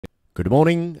Good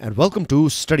morning and welcome to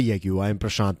StudyIQ. I am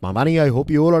Prashant Mamani. I hope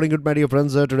you all are doing good, my dear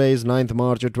friends. Today is 9th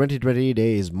March 2020.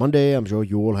 Today is Monday. I'm sure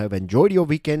you all have enjoyed your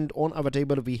weekend. On our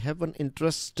table, we have an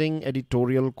interesting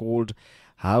editorial called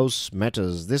House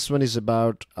Matters. This one is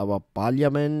about our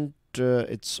parliament.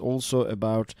 It's also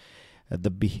about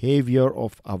the behavior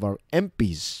of our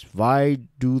MPs. Why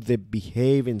do they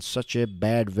behave in such a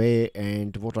bad way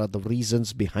and what are the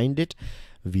reasons behind it?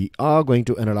 We are going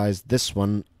to analyze this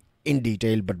one in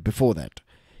detail, but before that,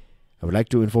 I would like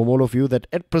to inform all of you that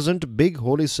at present, big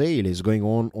holy sale is going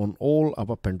on all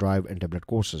our pen drive and tablet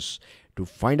courses. To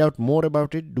find out more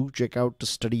about it, do check out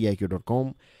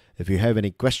StudyIQ.com. If you have any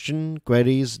question,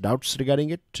 queries, doubts regarding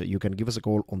it, you can give us a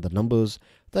call on the numbers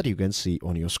that you can see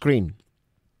on your screen.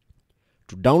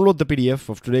 To download the PDF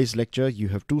of today's lecture, you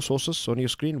have two sources on your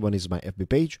screen. One is my FB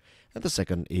page and the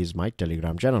second is my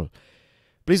Telegram channel.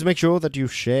 Please make sure that you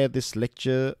share this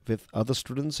lecture with other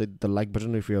students. Hit the like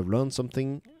button if you have learned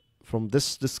something from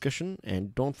this discussion,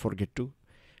 and don't forget to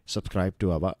subscribe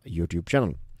to our YouTube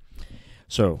channel.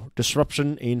 So,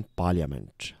 disruption in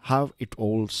Parliament. How it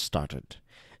all started.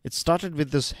 It started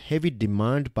with this heavy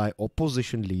demand by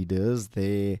opposition leaders.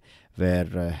 They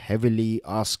were heavily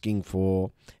asking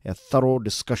for a thorough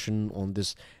discussion on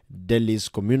this Delhi's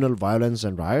communal violence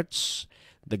and riots.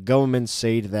 The government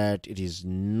said that it is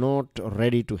not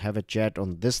ready to have a chat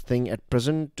on this thing at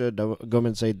present. The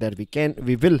government said that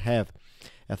we will have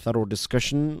a thorough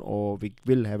discussion, or we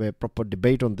will have a proper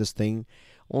debate on this thing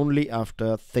only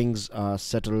after things are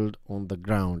settled on the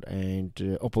ground.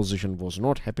 And opposition was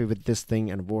not happy with this thing,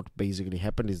 and what basically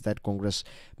happened is that Congress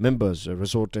members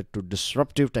resorted to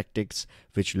disruptive tactics,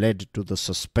 which led to the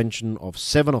suspension of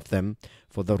 7 of them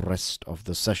for the rest of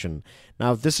the session.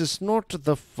 Now, this is not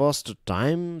the first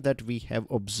time that we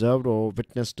have observed or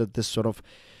witnessed this sort of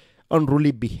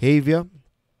unruly behavior.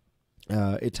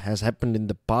 It has happened in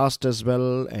the past as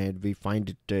well, and we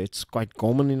find it's quite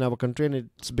common in our country, and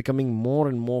it's becoming more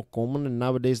and more common. And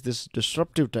nowadays this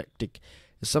disruptive tactic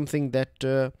is something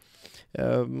that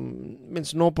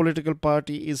means no political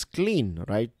party is clean,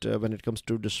 right, when it comes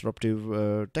to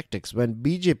disruptive tactics. When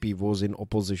BJP was in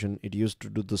opposition, it used to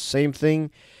do the same thing.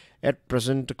 At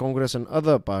present, Congress and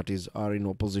other parties are in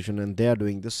opposition and they are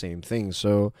doing the same thing.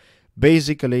 So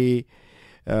basically,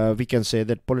 we can say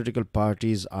that political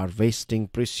parties are wasting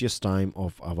precious time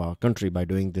of our country by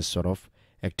doing this sort of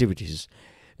activities.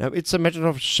 Now, it's a matter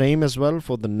of shame as well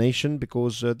for the nation,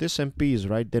 because this MPs,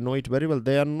 right, they know it very well.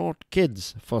 They are not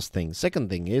kids, first thing.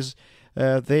 Second thing is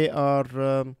they are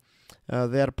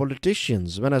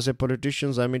politicians. When I say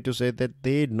politicians, I mean to say that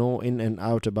they know in and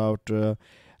out about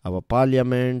our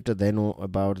parliament. They are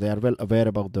well aware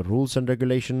about the rules and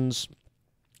regulations.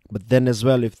 But then as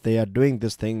well, if they are doing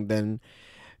this thing, then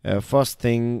first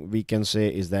thing we can say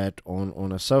is that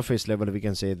on a surface level, we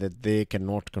can say that they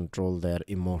cannot control their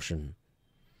emotion.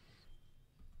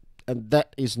 And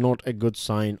that is not a good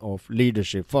sign of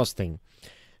leadership, first thing.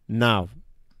 Now,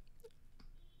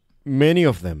 many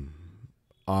of them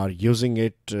are using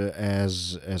it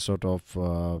as a sort of,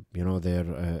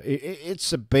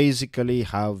 it's basically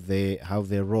how they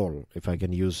roll. If I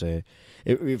can use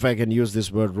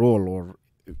this word roll, or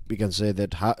we can say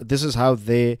that this is how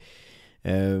they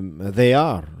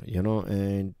are,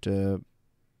 and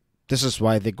this is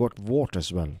why they got vote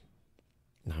as well.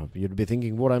 Now, you'd be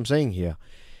thinking what I'm saying here.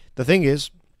 The thing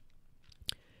is,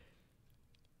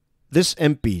 this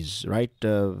MPs, right,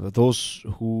 those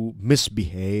who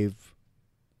misbehave,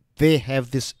 they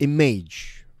have this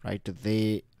image, right?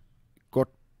 They got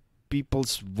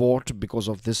people's vote because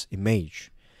of this image.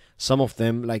 Some of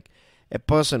them, like a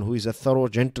person who is a thorough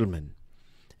gentleman,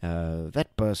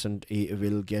 that person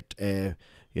will get that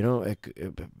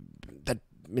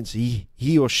means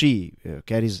he or she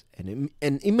carries an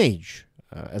image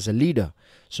as a leader.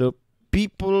 So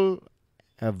people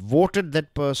have voted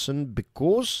that person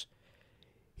because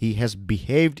he has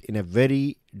behaved in a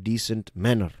very decent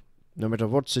manner. No matter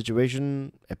what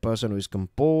situation, a person who is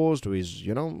composed, who is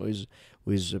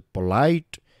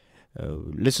polite,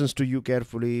 listens to you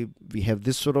carefully. We have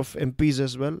this sort of MPs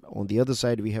as well. On the other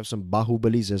side, we have some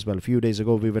bahubalis as well. A few days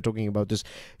ago, we were talking about this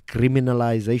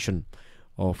criminalization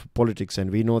of politics, and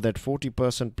we know that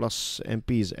 40% plus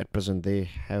MPs at present, they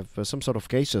have some sort of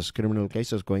criminal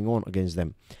cases going on against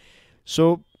them.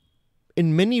 So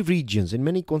in many regions, in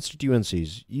many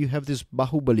constituencies, you have these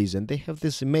bahubalis, and they have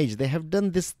this image. They have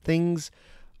done these things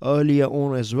earlier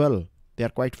on as well. They are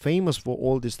quite famous for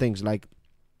all these things, like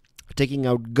taking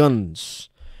out guns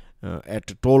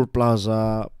at a toll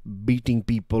plaza, beating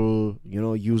people,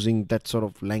 using that sort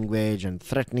of language and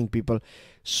threatening people.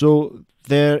 So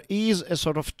there is a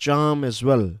sort of charm as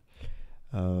well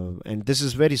And this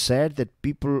is very sad that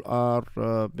people are,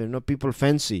 people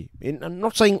fancy. I'm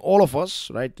not saying all of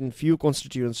us, right? In few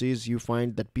constituencies, you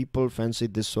find that people fancy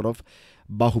this sort of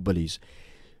bahubalis.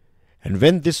 And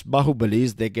when this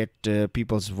bahubalis, they get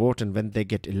people's vote, and when they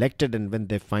get elected, and when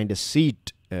they find a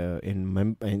seat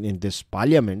in this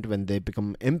parliament, when they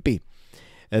become MP,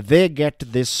 they get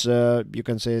this, you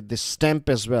can say, this stamp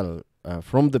as well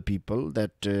from the people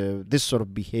that this sort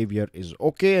of behavior is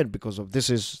okay, and because of this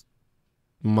is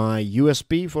my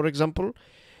USP, for example,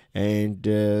 and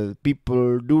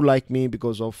people do like me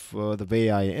because of the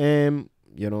way I am.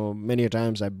 Many a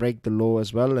times I break the law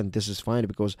as well, and this is fine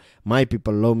because my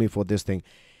people love me for this thing.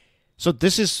 So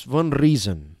this is one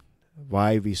reason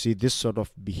why we see this sort of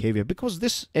behavior, because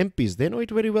this MPs, they know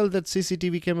it very well that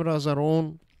CCTV cameras are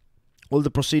on, all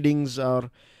the proceedings are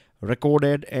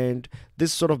recorded, and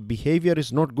this sort of behavior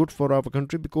is not good for our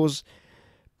country, because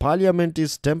Parliament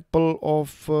is temple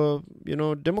of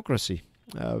democracy.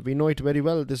 We know it very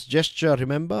well. This gesture,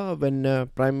 remember when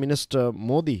Prime Minister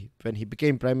Modi, when he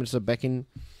became Prime Minister back in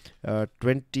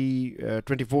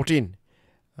 2014,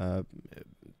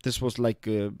 this was like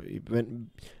when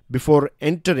before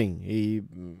entering, he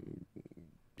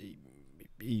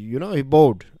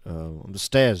bowed on the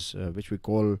stairs, which we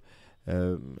call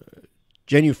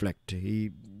genuflect.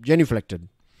 He genuflected,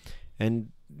 and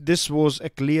this was a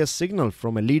clear signal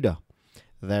from a leader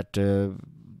that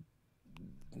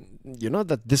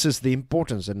that this is the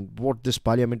importance, and what this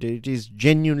parliament, it is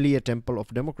genuinely a temple of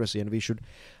democracy, and we should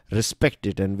respect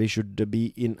it, and we should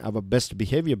be in our best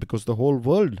behavior, because the whole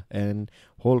world and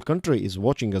whole country is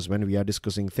watching us when we are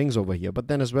discussing things over here. But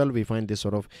then as well, we find this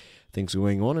sort of things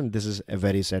going on, and this is a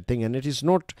very sad thing, and it is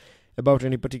not about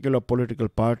any particular political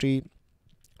party.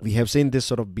 We have seen this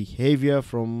sort of behavior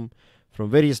from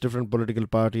various different political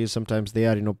parties. Sometimes they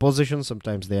are in opposition,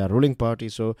 sometimes they are ruling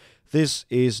parties. So this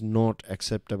is not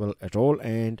acceptable at all,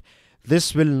 and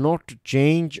this will not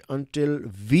change until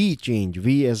we change,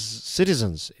 we as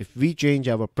citizens. If we change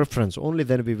our preference, only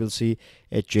then we will see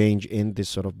a change in this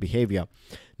sort of behavior.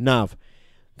 Now,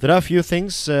 there are a few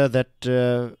things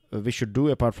that we should do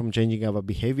apart from changing our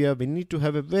behavior. We need to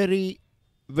have a very,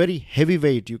 very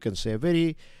heavyweight, you can say, a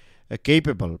very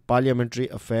capable Parliamentary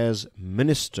Affairs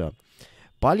Minister.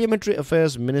 Parliamentary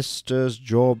Affairs Minister's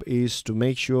job is to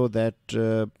make sure that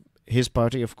his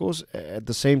party, of course, at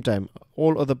the same time,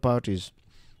 all other parties,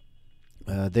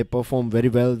 they perform very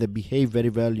well, they behave very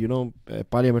well. A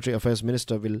Parliamentary Affairs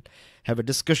Minister will have a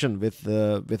discussion with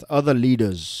other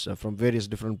leaders from various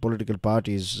different political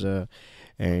parties,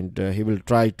 and he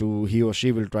or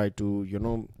she will try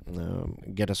to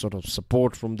get a sort of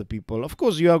support from the people. Of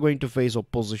course, you are going to face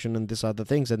opposition and these other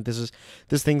things, and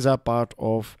these things are part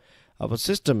of our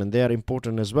system, and they are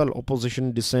important as well.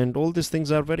 Opposition, dissent, all these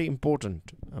things are very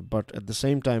important, but at the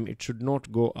same time, it should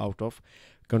not go out of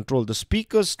control. The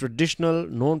speaker's traditional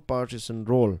non-partisan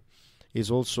role is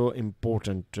also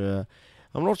important. I'm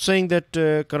not saying that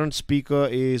current speaker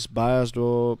is biased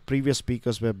or previous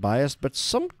speakers were biased, but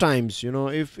sometimes,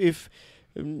 if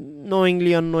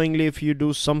knowingly, unknowingly, if you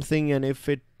do something and if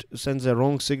it sends a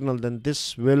wrong signal, then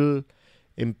this will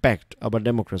impact our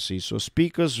democracy. So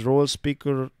speaker's role,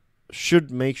 speaker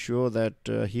should make sure that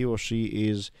he or she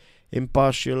is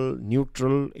impartial,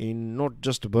 neutral in not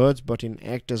just words but in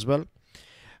act as well.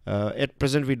 At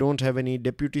present, we don't have any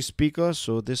deputy speaker,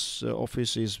 so this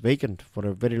office is vacant for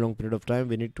a very long period of time.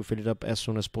 We need to fill it up as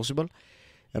soon as possible,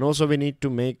 and also we need to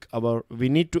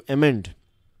amend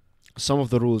some of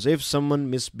the rules. If someone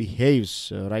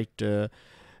misbehaves,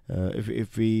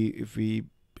 if we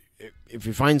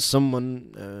find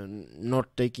someone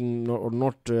not taking or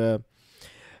not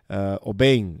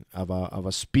obeying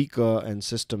our speaker and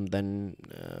system, then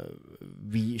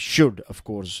we should, of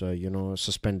course,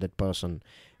 suspend that person.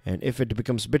 And if it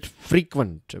becomes a bit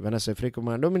frequent, when I say frequent,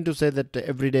 I don't mean to say that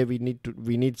every day we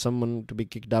need someone to be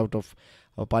kicked out of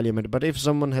our parliament. But if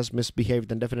someone has misbehaved,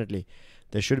 then definitely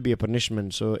there should be a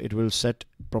punishment. So it will set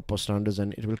proper standards,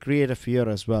 and it will create a fear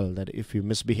as well that if you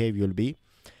misbehave, you'll be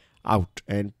out.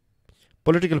 And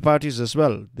political parties as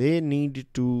well, they need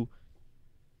to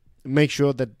make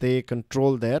sure that they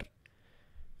control their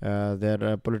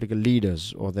political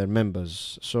leaders or their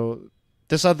members. So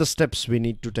these are the steps we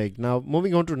need to take. Now,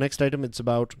 moving on to next item, it's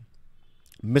about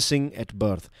missing at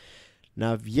birth.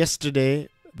 Now, yesterday,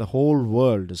 the whole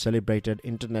world celebrated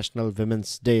International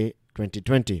Women's Day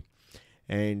 2020.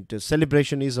 And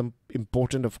celebration is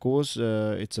important, of course.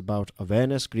 It's about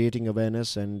awareness, creating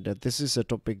awareness, and this is a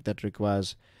topic that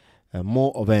requires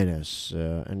more awareness,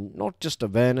 and not just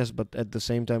awareness, but at the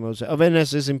same time also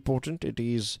awareness is important. It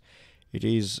is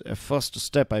a first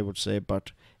step, I would say,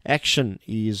 but action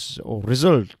is, or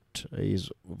result is,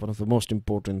 one of the most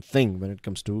important thing when it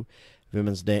comes to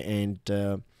Women's Day and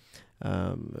the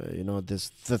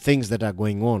things that are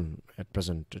going on at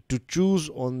present. To choose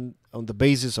on the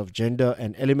basis of gender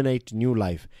and eliminate new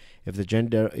life if the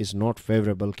gender is not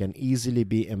favorable can easily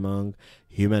be among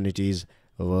humanity's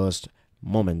worst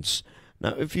moments.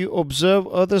 Now, if you observe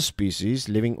other species,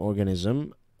 living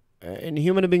organism, and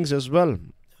human beings as well,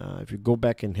 if you go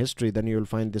back in history, then you will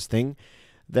find this thing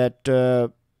that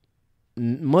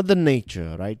Mother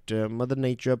Nature, right? Mother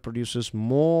Nature produces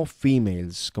more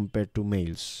females compared to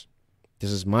males.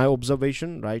 This is my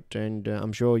observation, right? And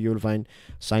I'm sure you'll find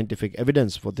scientific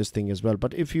evidence for this thing as well.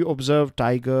 But if you observe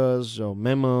tigers or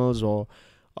mammals or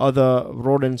other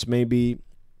rodents, maybe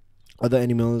other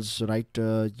animals, right,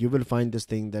 you will find this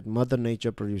thing that Mother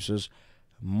Nature produces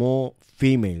more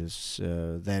females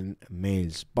than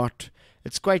males. But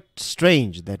it's quite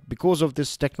strange that because of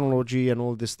this technology and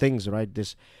all these things, right,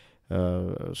 this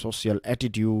social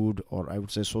attitude, or I would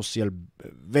say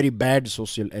very bad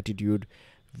social attitude,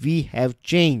 we have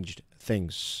changed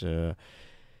things.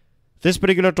 This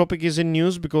particular topic is in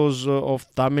news because of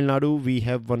Tamil Nadu. We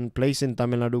have one place in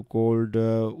Tamil Nadu called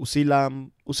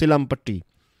Usilampatti.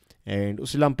 And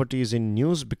Usilampatti is in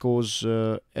news because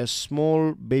a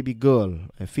small baby girl,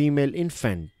 a female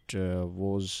infant,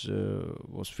 was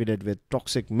fed with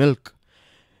toxic milk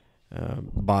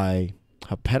by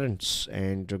her parents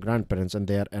and grandparents, and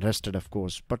they are arrested, of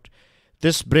course. But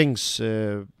this brings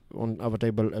on our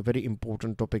table a very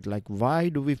important topic, like why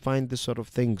do we find this sort of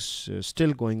things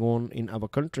still going on in our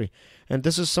country? And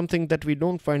this is something that we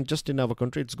don't find just in our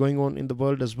country, it's going on in the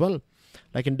world as well.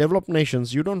 Like in developed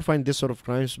nations, you don't find this sort of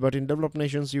crimes, but in developed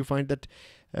nations, you find that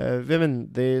women,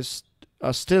 they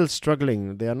are still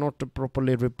struggling. They are not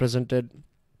properly represented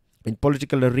in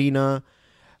political arena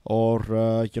or,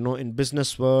 in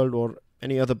business world or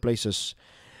any other places.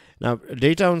 Now,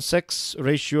 data on sex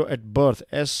ratio at birth,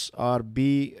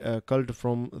 SRB, culled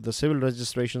from the civil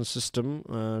registration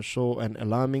system, show an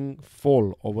alarming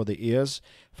fall over the years.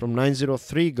 From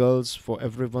 903 girls for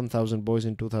every 1,000 boys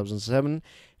in 2007,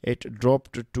 it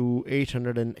dropped to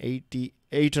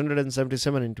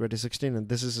 877 in 2016. And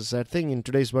this is a sad thing. In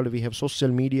today's world, we have social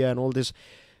media and all this,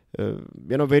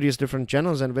 various different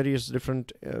channels and various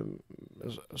different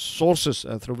sources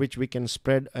through which we can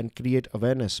spread and create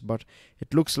awareness. But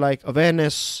it looks like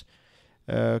awareness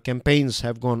campaigns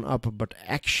have gone up, but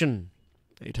action,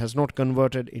 it has not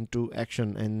converted into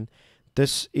action. And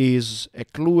this is a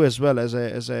clue as well as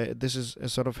this is a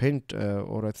sort of hint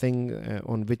or a thing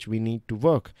on which we need to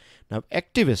work. Now,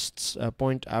 activists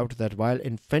point out that while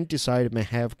infanticide may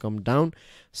have come down,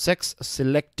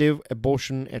 sex-selective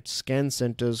abortion at scan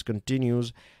centers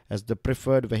continues as the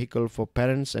preferred vehicle for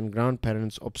parents and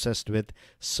grandparents obsessed with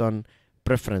son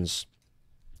preference.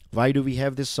 Why do we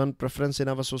have this son preference in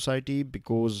our society?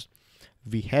 Because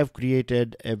we have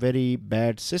created a very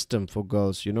bad system for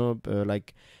girls,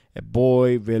 like a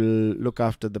boy will look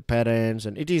after the parents,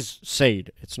 and it is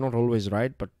said, it's not always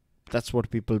right, but that's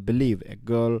what people believe. A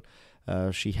girl,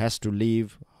 she has to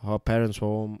leave her parents'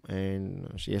 home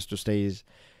and she has to stay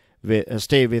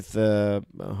with her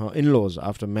in-laws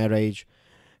after marriage.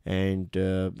 And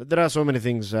there are so many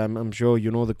things. I'm sure you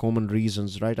know the common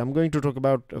reasons, right? I'm going to talk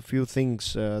about a few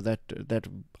things that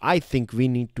I think we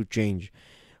need to change,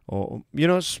 or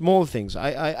small things.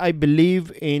 I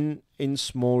believe in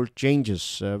small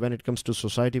changes when it comes to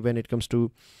society, when it comes to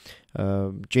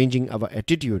changing our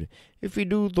attitude. If we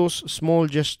do those small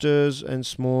gestures and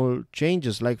small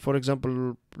changes, like for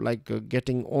example, like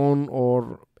getting on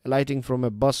or alighting from a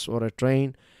bus or a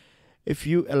train, if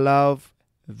you allow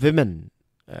women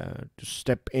to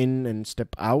step in and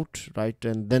step out, right,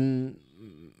 and then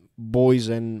boys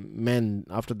and men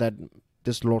after that,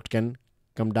 this lot can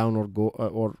come down or go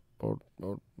or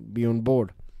be on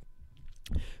board.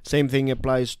 Same thing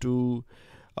applies to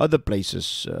other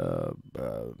places.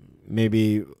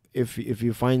 Maybe if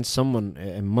you find someone,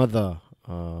 a mother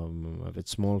with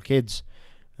small kids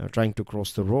trying to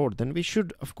cross the road, then we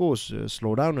should of course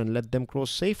slow down and let them cross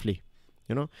safely.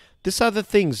 These are the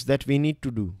things that we need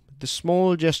to do, the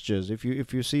small gestures. If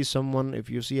you see someone, if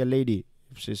you see a lady,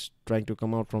 if she's trying to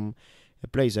come out from a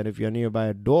place, and if you're nearby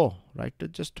a door, right,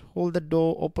 just hold the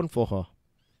door open for her.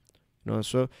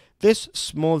 So this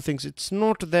small things, it's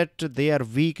not that they are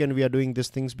weak and we are doing these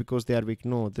things because they are weak.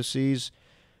 No, this is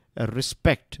a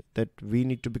respect that we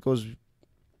need to, because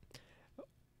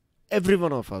every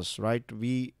one of us, right,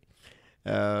 we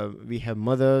have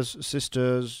mothers,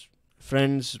 sisters,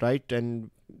 friends, right, and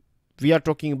we are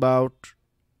talking about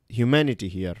humanity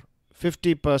here.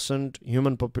 50%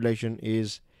 human population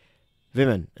is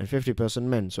women and 50%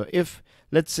 men. So if,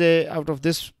 let's say, out of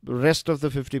this rest of the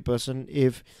 50%,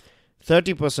 if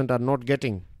 30% are not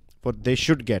getting what they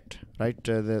should get, right,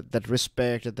 that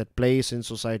respect, that place in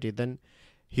society, then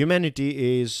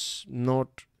humanity is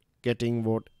not getting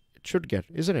what it should get,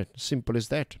 isn't it? Simple as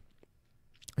that.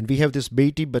 And we have this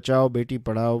Beti Bachao, Beti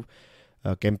Padhao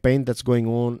campaign that's going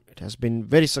on. It has been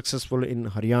very successful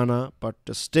in Haryana, but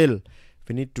still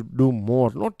we need to do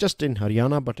more, not just in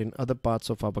Haryana, but in other parts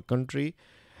of our country.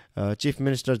 Chief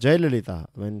Minister Jayalalitha,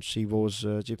 when she was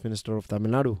Chief Minister of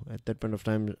Tamil Nadu, at that point of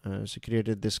time, she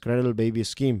created this Cradle Baby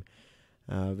scheme,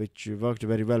 which worked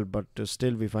very well, but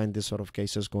still we find this sort of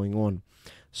cases going on.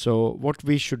 So what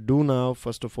we should do now,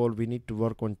 first of all, we need to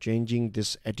work on changing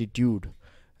this attitude.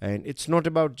 And it's not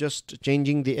about just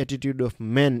changing the attitude of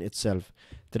men itself.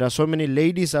 There are so many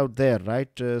ladies out there, right?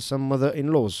 Some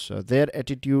mother-in-laws, their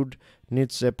attitude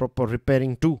needs a proper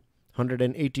repairing too.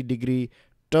 180-degree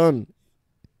turn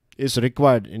is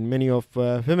required in many of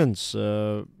women's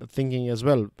thinking as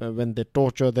well, when they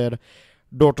torture their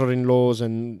daughter-in-laws,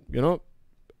 and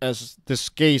as this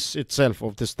case itself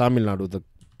of this Tamil Nadu,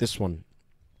 this one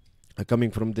coming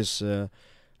from this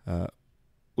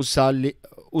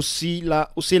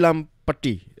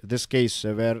Usilampatti, this case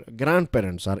where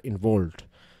grandparents are involved.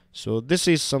 So this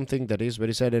is something that is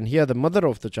very sad, and here the mother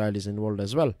of the child is involved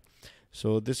as well.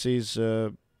 So this is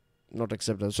not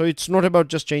acceptable. So it's not about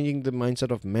just changing the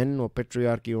mindset of men or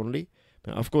patriarchy only.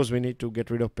 Of course, we need to get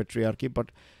rid of patriarchy,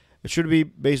 but it should be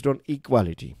based on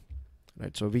equality,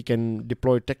 right? So we can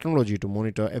deploy technology to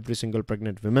monitor every single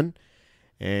pregnant woman,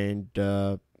 and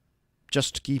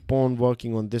just keep on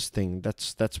working on this thing.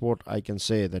 That's what I can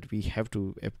say, that we have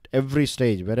to, at every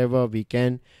stage, wherever we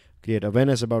can, create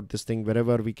awareness about this thing,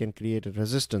 wherever we can create a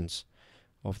resistance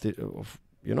of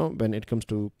when it comes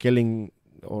to killing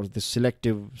or the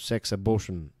selective sex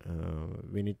abortion.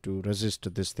 We need to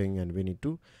resist this thing, and we need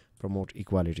to promote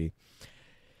equality.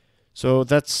 So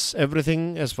that's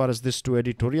everything as far as these two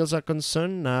editorials are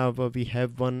concerned. Now we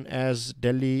have one, as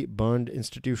Delhi burned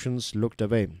institutions looked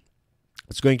away.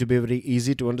 It's going to be very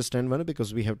easy to understand one,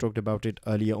 because we have talked about it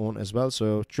earlier on as well.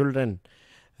 So children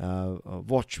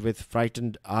watch with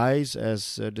frightened eyes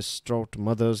as distraught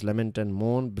mothers lament and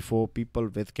mourn before people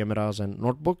with cameras and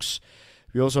notebooks.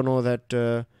 We also know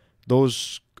that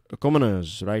those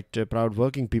commoners, right, proud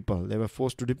working people, they were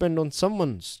forced to depend on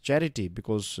someone's charity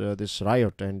because this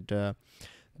riot and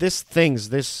these things,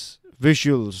 this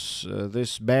visuals,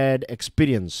 this bad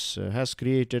experience has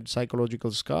created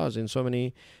psychological scars in so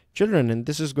many children, and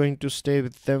this is going to stay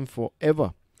with them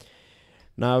forever.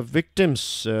 Now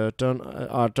victims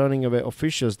are turning away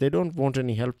officials. They don't want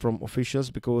any help from officials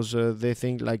because they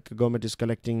think like government is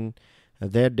collecting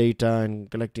their data and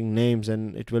collecting names,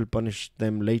 and it will punish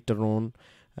them later on.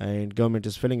 And government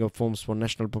is filling up forms for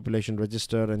National Population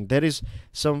Register, and there is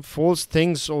some false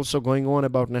things also going on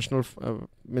about national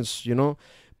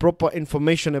proper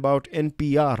information about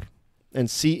NPR and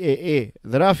CAA.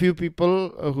 There are few people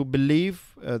who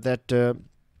believe that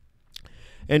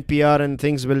NPR and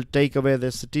things will take away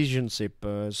their citizenship.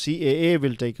 CAA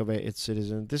will take away its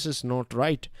citizen. This is not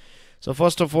right. So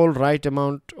first of all, right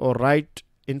amount or right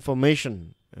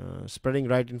information, spreading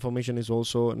right information is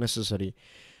also necessary.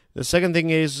 The second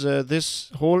thing is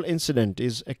this whole incident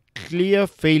is a clear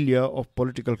failure of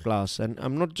political class, and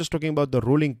I'm not just talking about the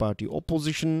ruling party,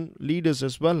 opposition leaders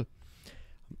as well.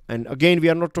 And again, we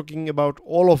are not talking about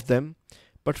all of them,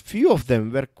 but few of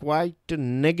them were quite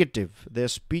negative. Their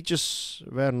speeches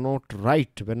were not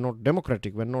right, were not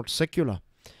democratic, were not secular.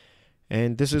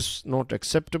 And this is not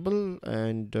acceptable.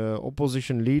 And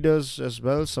opposition leaders as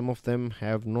well, some of them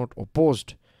have not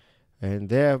opposed, and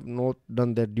they have not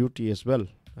done their duty as well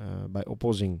by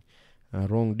opposing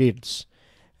wrong deeds.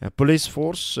 Police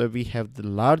force, we have the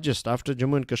largest, after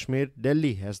Jammu and Kashmir,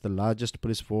 Delhi has the largest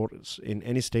police force in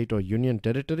any state or union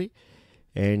territory.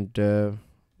 And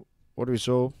what we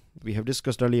saw, we have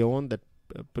discussed earlier on that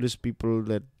police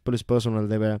personnel,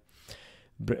 they were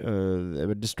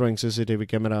destroying CCTV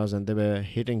cameras and they were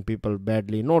hitting people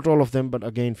badly. Not all of them, but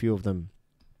again few of them.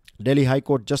 Delhi High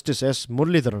Court Justice S.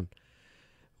 Muralidharan,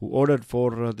 who ordered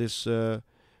for this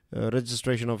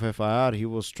registration of FIR, he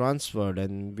was transferred,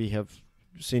 and we have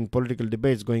seen political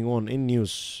debates going on in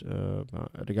news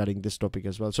regarding this topic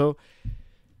as well. So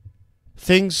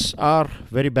things are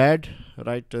very bad,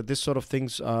 right? This sort of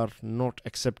things are not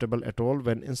acceptable at all.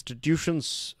 When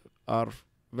institutions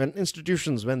when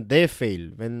they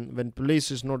fail, when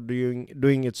police is not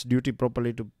doing its duty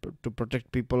properly to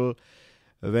protect people,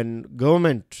 when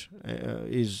government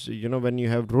is, when you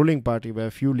have ruling party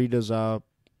where few leaders are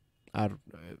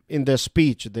in their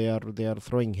speech, they are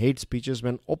throwing hate speeches,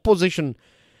 when opposition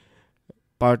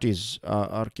parties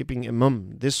are keeping a mum.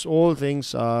 This all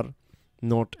things are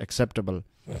not acceptable.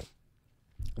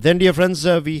 Then, dear friends,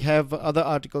 we have other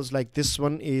articles like this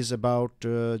one is about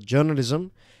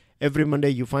journalism. Every Monday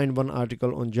you find one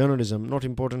article on journalism, not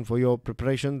important for your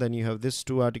preparation. Then you have these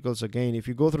two articles again. If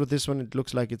you go through this one, it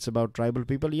looks like it's about tribal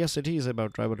people. Yes, it is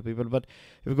about tribal people, but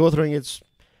if you go through it, it's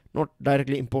not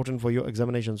directly important for your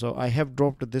examination. So I have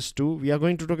dropped this too. We are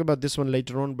going to talk about this one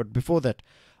later on, but before that,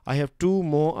 I have two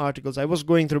more articles I was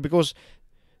going through, because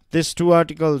these two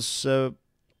articles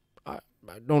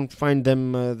I don't find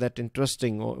them that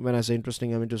interesting, or when I say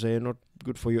interesting, I mean to say not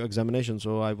good for your examination.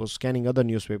 So I was scanning other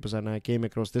newspapers and I came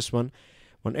across this one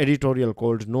editorial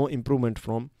called "No Improvement"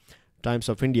 from Times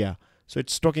of India. So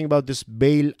it's talking about this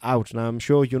bailout. Now I'm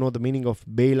sure you know the meaning of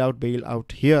bailout.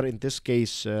 Bailout here in this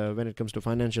case, when it comes to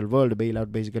financial world,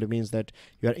 bailout basically means that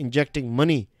you are injecting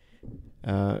money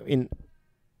in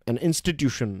an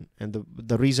institution, and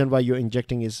the reason why you're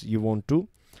injecting is you want to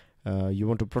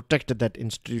protect that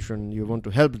institution, you want to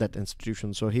help that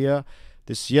institution. So here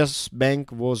this Yes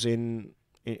Bank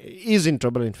is in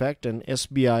trouble, in fact, and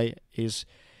SBI is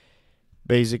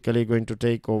basically going to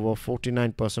take over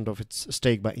 49% of its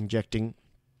stake by injecting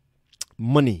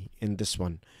money in this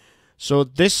one. So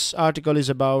this article is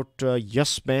about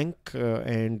Yes Bank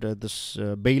and this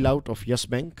bailout of Yes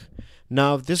Bank.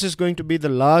 Now this is going to be the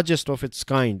largest of its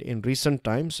kind in recent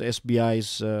times.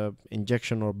 SBI's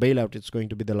injection or bailout, it's going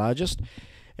to be the largest,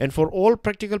 and for all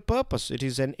practical purpose it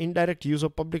is an indirect use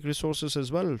of public resources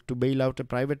as well to bail out a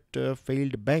private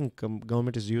failed bank.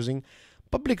 Government is using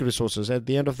public resources. At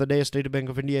the end of the day, State Bank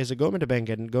of India is a government bank,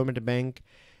 and government bank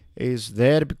is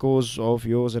there because of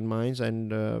yours and mine,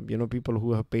 and people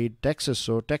who have paid taxes.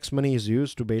 So tax money is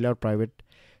used to bail out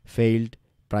failed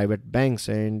private banks.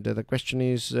 And the question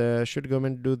is, should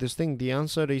government do this thing? The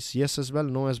answer is yes as well,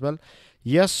 no as well.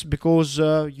 Yes, because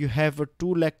you have a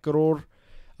 2 lakh crore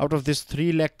out of this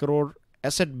 3 lakh crore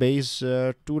asset base.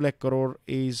 2 lakh crore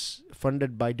is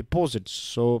funded by deposits.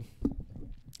 So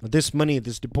this money,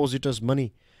 this depositors'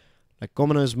 money, like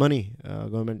commoners' money,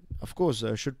 government of course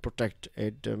should protect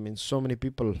it. I mean, so many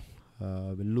people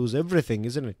will lose everything,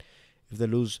 isn't it,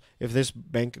 if this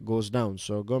bank goes down.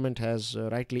 So government has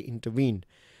rightly intervened.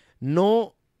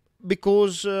 No,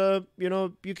 because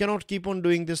you cannot keep on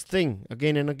doing this thing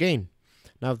again and again.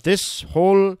 Now this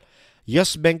whole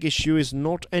Yes Bank issue is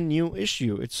not a new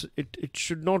issue. It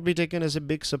should not be taken as a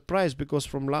big surprise, because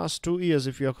from last 2 years,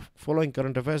 if you are following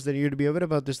current affairs, then you'd be aware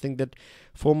about this thing that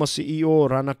former CEO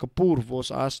Rana Kapoor was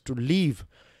asked to leave,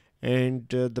 and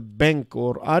the bank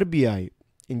or RBI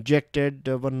injected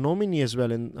one nominee as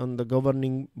well on the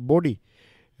governing body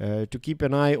to keep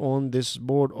an eye on this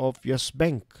board of Yes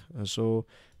Bank. So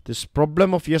this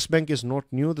problem of Yes Bank is not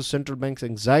new. The central bank's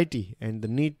anxiety and the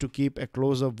need to keep a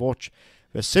closer watch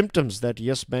were symptoms that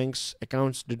Yes Bank's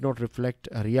accounts did not reflect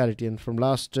a reality. And from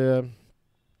last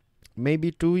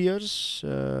maybe 2 years,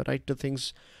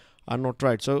 things are not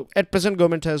right. So at present,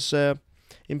 government has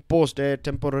imposed a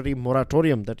temporary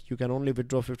moratorium that you can only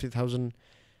withdraw 50,000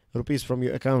 rupees from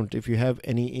your account if you have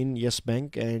any in Yes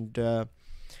Bank. And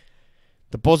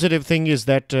the positive thing is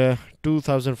that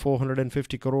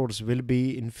 2,450 crores will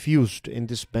be infused in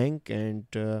this bank. And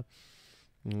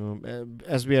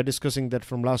as we are discussing that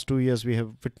from last 2 years, we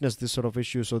have witnessed this sort of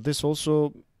issue. So this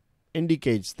also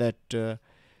indicates that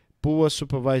poor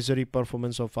supervisory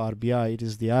performance of RBI. It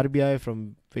is the RBI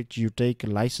from which you take a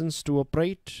license to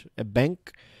operate a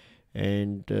bank.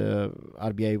 And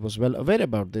RBI was well aware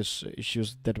about these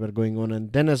issues that were going on,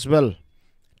 and then as well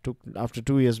after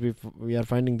 2 years we are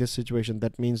finding this situation.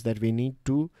 That means that we need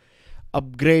to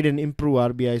upgrade and improve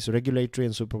RBI's regulatory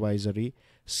and supervisory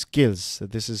skills.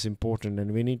 This is important,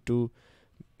 and we need to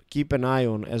keep an eye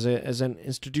on, as an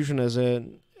institution, as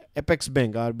an apex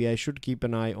bank, RBI should keep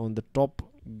an eye on the top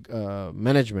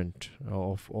management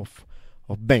of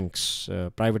banks,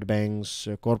 private banks,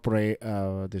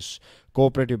 this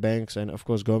cooperative banks, and of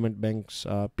course government banks.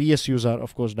 PSUs are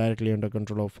of course directly under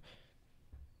control of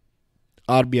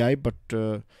RBI,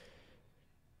 but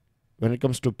when it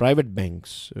comes to private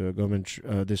banks,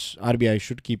 this RBI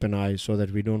should keep an eye so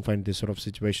that we don't find this sort of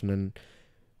situation and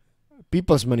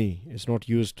people's money is not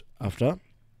used after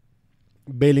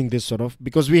bailing this sort of,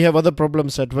 because we have other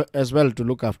problems as well to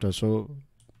look after. So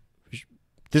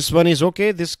this one is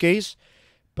okay, this case,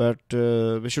 but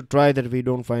we should try that we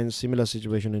don't find similar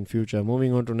situation in future.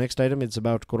 Moving on to next item, it's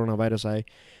about coronavirus. I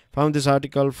found this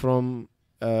article from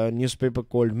a newspaper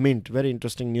called Mint, very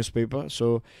interesting newspaper.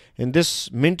 So in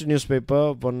this Mint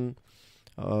newspaper, one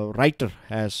writer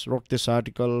has wrote this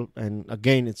article, and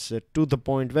again it's to the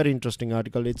point, very interesting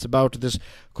article. It's about this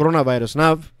coronavirus.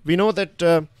 Now we know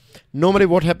that normally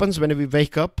what happens when we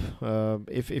wake up,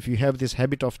 if you have this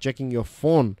habit of checking your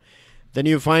phone, then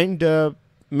you find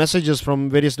messages from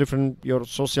various different your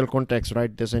social contacts,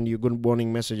 right? They send you good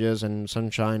morning messages and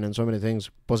sunshine and so many things,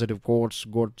 positive quotes,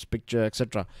 God's picture,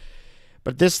 etc.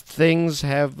 But this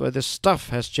stuff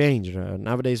has changed.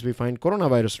 Nowadays we find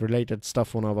coronavirus related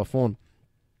stuff on our phone,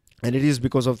 and it is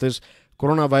because of this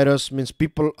coronavirus. Means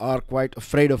people are quite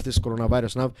afraid of this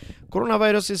coronavirus. Now,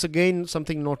 coronavirus is again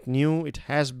something not new. It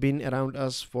has been around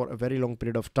us for a very long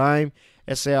period of time.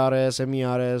 SARS,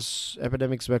 MERS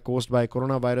epidemics were caused by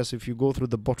coronavirus. If you go through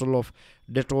the bottle of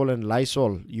Dettol and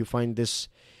Lysol, you find this.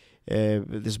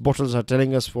 These bottles are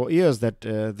telling us for years that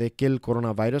they kill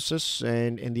coronaviruses,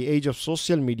 and in the age of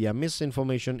social media,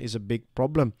 misinformation is a big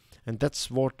problem, and that's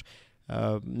what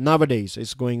nowadays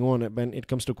is going on when it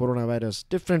comes to coronavirus.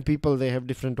 Different people, they have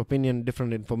different opinion,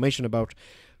 different information about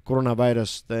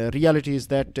coronavirus. The reality is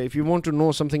that if you want to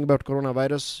know something about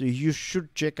coronavirus, you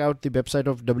should check out the website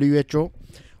of WHO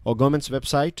or government's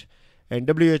website, and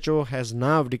WHO has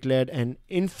now declared an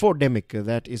infodemic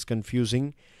that is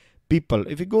confusing people.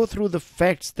 If you go through the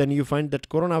facts, then you find that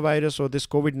coronavirus or this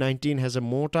COVID-19 has a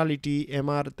mortality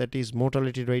MR, that is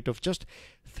mortality rate of just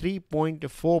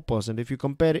 3.4%. If you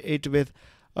compare it with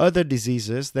other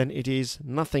diseases, then it is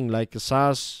nothing. Like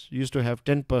SARS used to have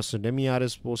 10%,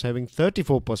 MERS was having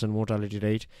 34% mortality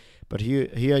rate, but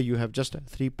here you have just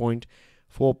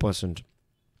 3.4%,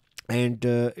 and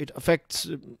it affects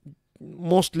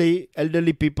mostly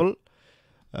elderly people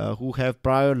who have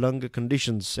prior lung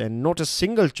conditions, and not a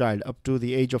single child up to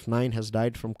the age of 9 has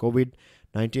died from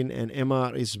COVID-19, and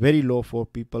MR is very low for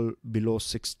people below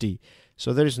 60.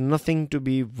 So there is nothing to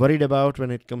be worried about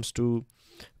when it comes to,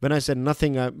 when I said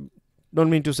nothing, I don't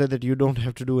mean to say that you don't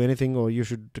have to do anything or you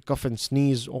should cough and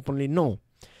sneeze openly. No.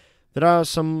 There are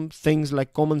some things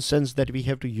like common sense that we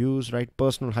have to use, right?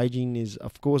 Personal hygiene is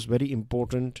of course very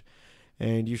important.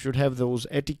 And you should have those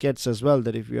etiquettes as well,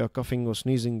 that if you are coughing or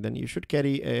sneezing, then you should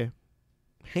carry a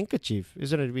handkerchief,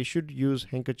 isn't it? We should use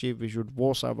handkerchief. We should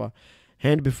wash our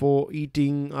hand before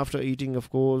eating, after eating,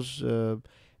 of course.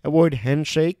 Avoid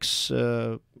handshakes,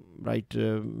 right?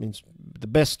 Means the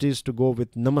best is to go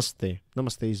with namaste.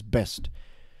 Namaste is best.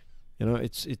 You know,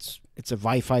 it's a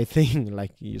Wi-Fi thing.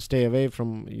 Like you stay away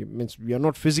from, means you are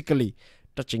not physically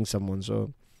touching someone,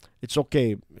 so it's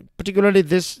okay. Particularly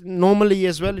this, normally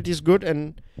as well, it is good,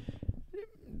 and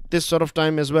this sort of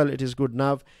time as well, it is good.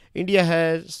 Now, India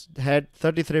has had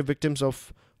 33 victims,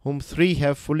 of whom 3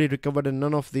 have fully recovered, and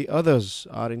none of the others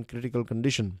are in critical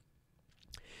condition.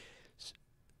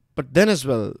 But then as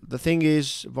well, the thing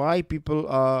is why people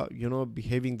are,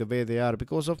 behaving the way they are,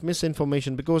 because of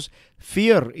misinformation, because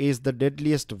fear is the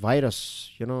deadliest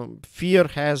virus. Fear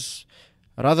has,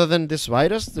 rather than this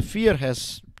virus, the fear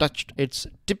has touched its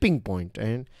tipping point,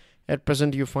 and at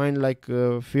present you find like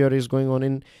fear is going on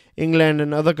in England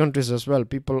and other countries as well.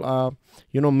 People are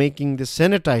making this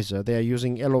sanitizer. They are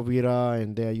using aloe vera,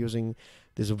 and they are using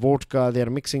this vodka. They are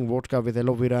mixing vodka with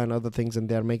aloe vera and other things, and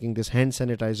they are making this hand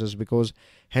sanitizers, because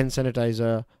hand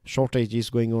sanitizer shortage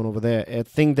is going on over there. A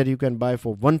thing that you can buy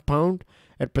for £1,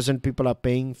 at present people are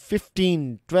paying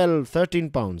 15, 12,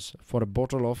 13 pounds for a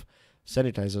bottle of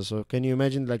sanitizer. So can you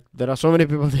imagine, like, there are so many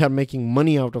people, they are making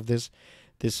money out of this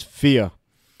fear.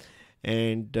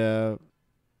 And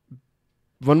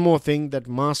one more thing, that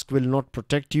mask will not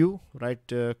protect you, right?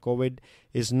 COVID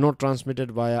is not transmitted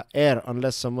via air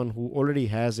unless someone who already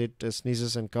has it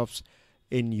sneezes and coughs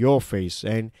in your face,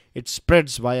 and it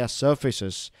spreads via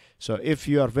surfaces. So if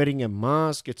you are wearing a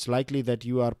mask, it's likely that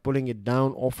you are pulling it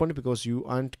down often because you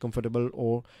aren't comfortable,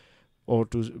 or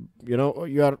to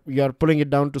you are pulling it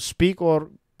down to speak, or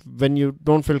when you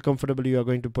don't feel comfortable, you are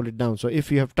going to pull it down. So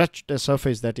if you have touched a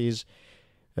surface that is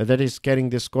carrying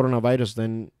this coronavirus,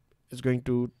 then it's going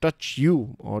to touch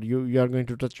you, or you are going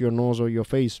to touch your nose or your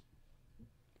face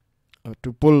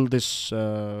to pull this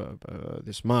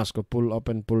mask, or pull up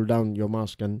and pull down your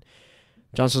mask, and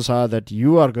chances are that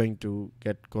you are going to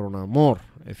get corona more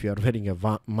if you are wearing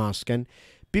a mask. And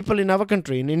people in our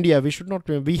country, in India,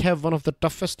 we have one of the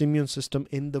toughest immune system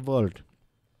in the world.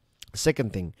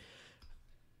 Second thing,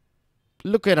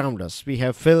 look around us. We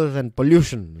have filth and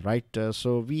pollution, right?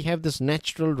 So we have this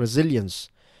natural resilience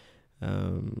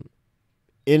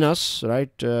in us,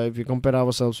 right? If you compare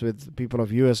ourselves with people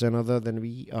of US and other, then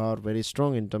we are very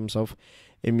strong in terms of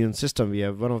immune system. We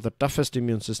have one of the toughest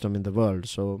immune system in the world.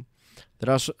 So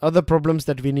there are other problems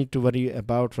that we need to worry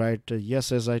about, right?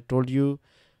 Yes, as I told you,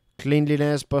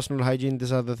 cleanliness, personal hygiene,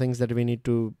 these are the things that we need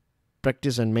to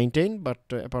practice and maintain. But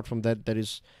apart from that,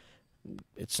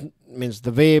 means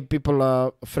the way people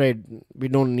are afraid, we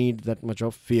don't need that much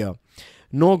of fear.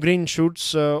 No green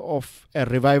shoots of a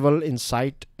revival in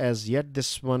sight as yet.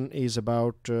 This one is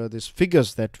about these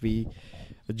figures that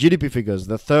GDP figures.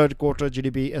 The third quarter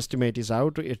GDP estimate is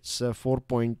out. It's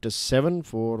 4.7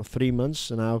 for 3 months.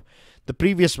 Now, the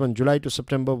previous one, July to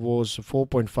September, was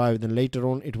 4.5. Then later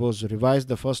on, it was revised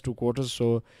the first 2 quarters.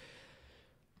 So,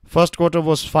 first quarter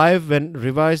was 5. When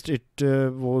revised, it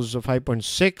was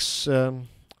 5.6.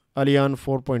 Early on,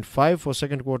 4.5 for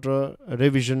second quarter.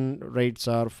 Revision rates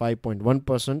are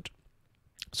 5.1%.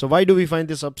 So, why do we find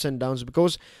this ups and downs?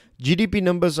 Because GDP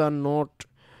numbers are not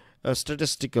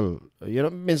statistical,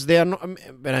 means they are not,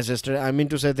 when I say I mean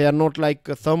to say they are not like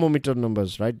thermometer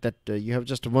numbers, right, that you have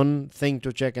just one thing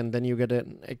to check and then you get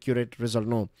an accurate result.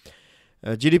 No,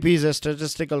 GDP is a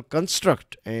statistical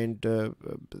construct, and you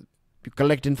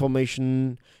collect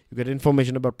information, you get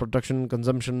information about production,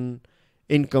 consumption,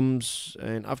 incomes,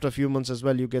 and after a few months as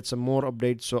well you get some more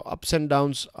updates. So ups and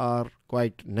downs are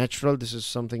quite natural. This is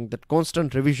something that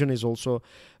constant revision is also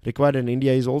required, and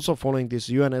India is also following this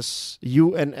UNSNA,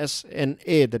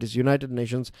 that is United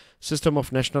Nations System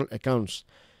of National Accounts.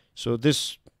 So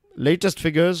this latest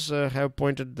figures have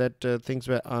pointed that things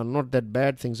are not that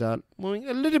bad. Things are moving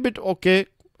a little bit okay.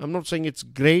 I'm not saying it's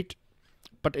great,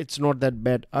 but it's not that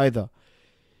bad either.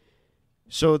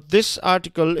 So this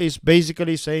article is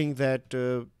basically saying that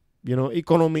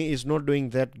economy is not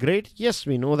doing that great. Yes,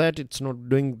 we know that it's not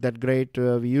doing that great.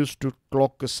 We used to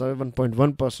clock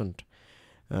 7.1%,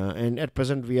 and at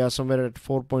present we are somewhere at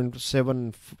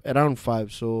 4.7, around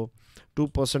 5. So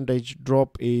 2%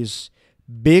 drop is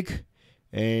big,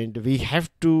 and we have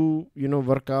to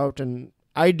work out. And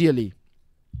ideally,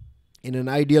 in an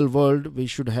ideal world, we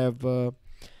should have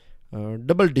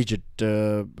double-digit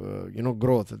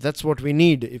growth. That's what we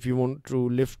need if you want to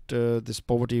lift this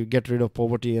poverty, get rid of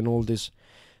poverty and all these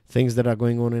things that are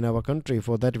going on in our country.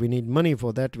 For that we need money.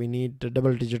 For that we need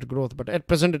double-digit growth. But at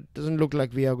present it doesn't look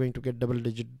like we are going to get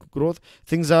double-digit growth.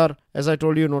 Things are, as I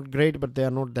told you, not great, but they are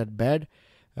not that bad.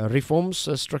 Reforms,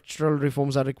 structural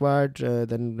reforms are required.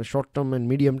 Then the short-term and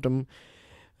medium-term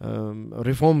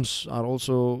reforms are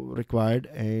also required,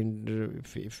 and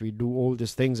if we do all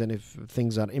these things and if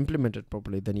things are implemented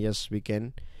properly, then yes, we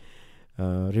can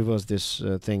reverse this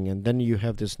thing. And then you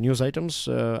have this news items.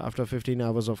 After 15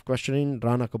 hours of questioning,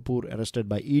 Rana Kapoor arrested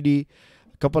by ED,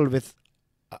 coupled with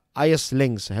IS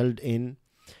links held in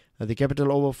the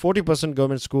capital. Over 40%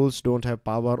 government schools don't have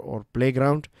power or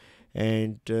playground.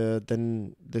 And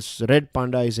then this red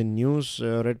panda is in news.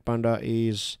 Red panda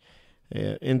is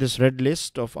in this red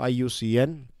list of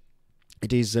IUCN.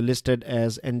 It is listed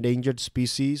as endangered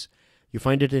species. You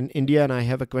find it in India, and I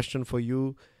have a question for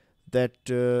you, that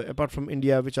apart from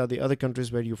India, which are the other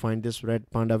countries where you find this red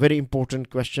panda? Very important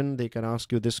question. They can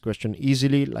ask you this question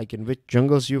easily, like in which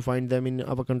jungles you find them in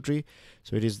our country.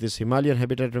 So it is this Himalayan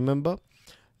habitat, remember,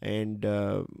 and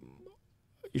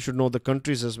you should know the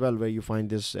countries as well where you find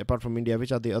this. Apart from India,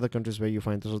 which are the other countries where you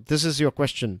find this? So this is your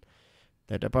question,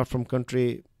 that apart from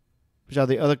country, which are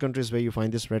the other countries where you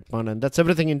find this red panda? And that's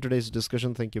everything in today's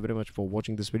discussion. Thank you very much for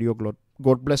watching this video.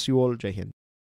 God bless you all. Jai Hind.